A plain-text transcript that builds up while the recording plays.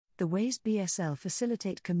The ways BSL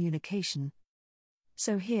facilitate communication.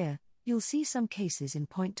 So here, you'll see some cases in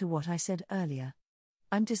point to what I said earlier.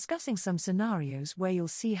 I'm discussing some scenarios where you'll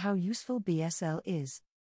see how useful BSL is.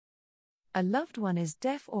 A loved one is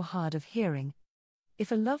deaf or hard of hearing.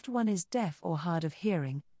 If a loved one is deaf or hard of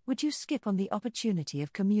hearing, would you skip on the opportunity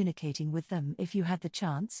of communicating with them if you had the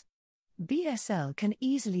chance? BSL can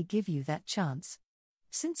easily give you that chance.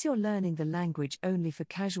 Since you're learning the language only for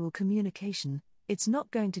casual communication, it's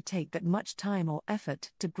not going to take that much time or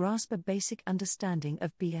effort to grasp a basic understanding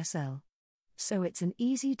of BSL. So it's an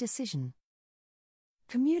easy decision.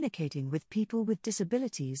 Communicating with people with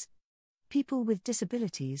disabilities. People with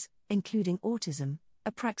disabilities, including autism,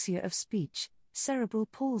 apraxia of speech, cerebral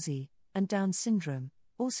palsy, and Down syndrome,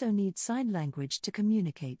 also need sign language to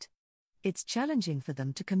communicate. It's challenging for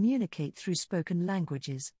them to communicate through spoken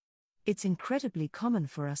languages. It's incredibly common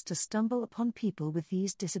for us to stumble upon people with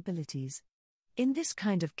these disabilities. In this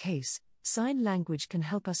kind of case, sign language can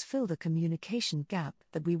help us fill the communication gap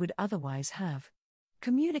that we would otherwise have.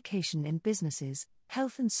 Communication in businesses,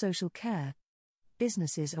 health and social care.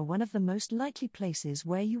 Businesses are one of the most likely places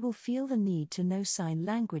where you will feel the need to know sign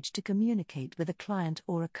language to communicate with a client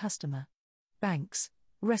or a customer. Banks,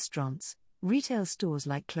 restaurants, retail stores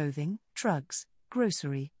like clothing, drugs,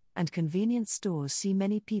 grocery, and convenience stores see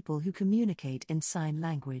many people who communicate in sign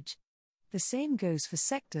language. The same goes for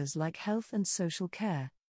sectors like health and social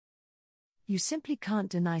care. You simply can't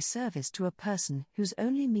deny service to a person whose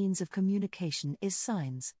only means of communication is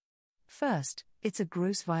signs. First, it's a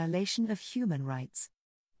gross violation of human rights.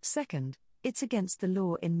 Second, it's against the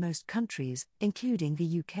law in most countries, including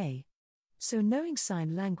the UK. So knowing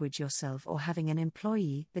sign language yourself or having an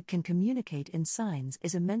employee that can communicate in signs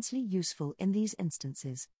is immensely useful in these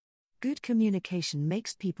instances. Good communication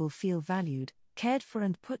makes people feel valued, cared for,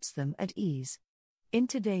 and puts them at ease. In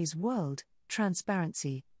today's world,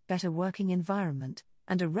 transparency, better working environment,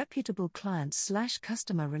 and a reputable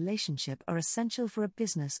client/customer relationship are essential for a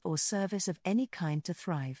business or service of any kind to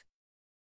thrive.